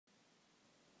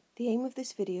The aim of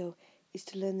this video is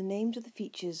to learn the names of the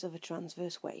features of a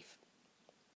transverse wave.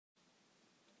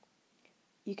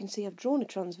 You can see I've drawn a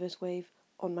transverse wave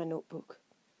on my notebook.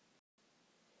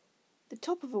 The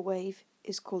top of a wave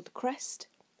is called the crest,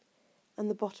 and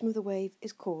the bottom of the wave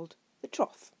is called the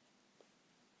trough.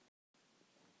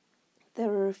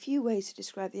 There are a few ways to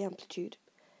describe the amplitude.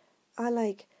 I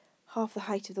like half the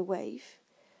height of the wave,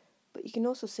 but you can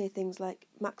also say things like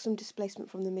maximum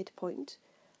displacement from the midpoint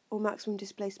or maximum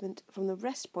displacement from the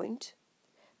rest point,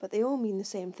 but they all mean the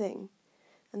same thing,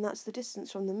 and that's the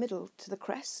distance from the middle to the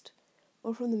crest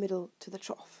or from the middle to the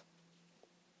trough.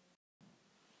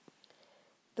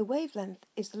 The wavelength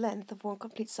is the length of one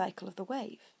complete cycle of the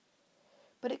wave,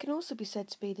 but it can also be said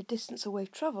to be the distance a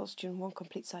wave travels during one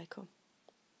complete cycle.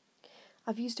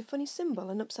 I've used a funny symbol,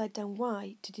 an upside down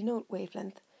Y, to denote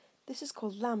wavelength. This is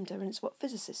called lambda, and it's what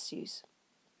physicists use.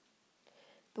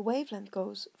 The wavelength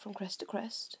goes from crest to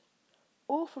crest,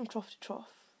 or from trough to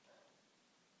trough,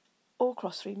 or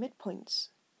across three midpoints.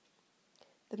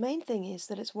 The main thing is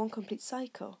that it's one complete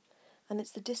cycle, and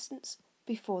it's the distance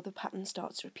before the pattern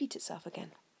starts to repeat itself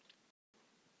again.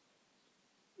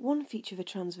 One feature of a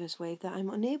transverse wave that I'm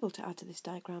unable to add to this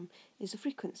diagram is the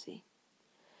frequency.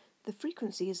 The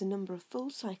frequency is a number of full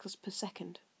cycles per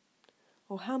second,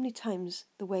 or how many times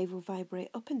the wave will vibrate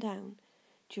up and down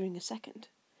during a second.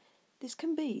 This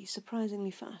can be surprisingly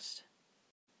fast.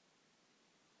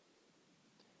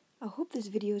 I hope this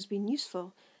video has been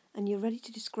useful and you're ready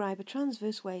to describe a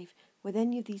transverse wave with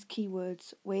any of these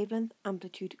keywords: wavelength,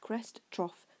 amplitude, crest,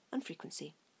 trough and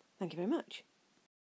frequency. Thank you very much.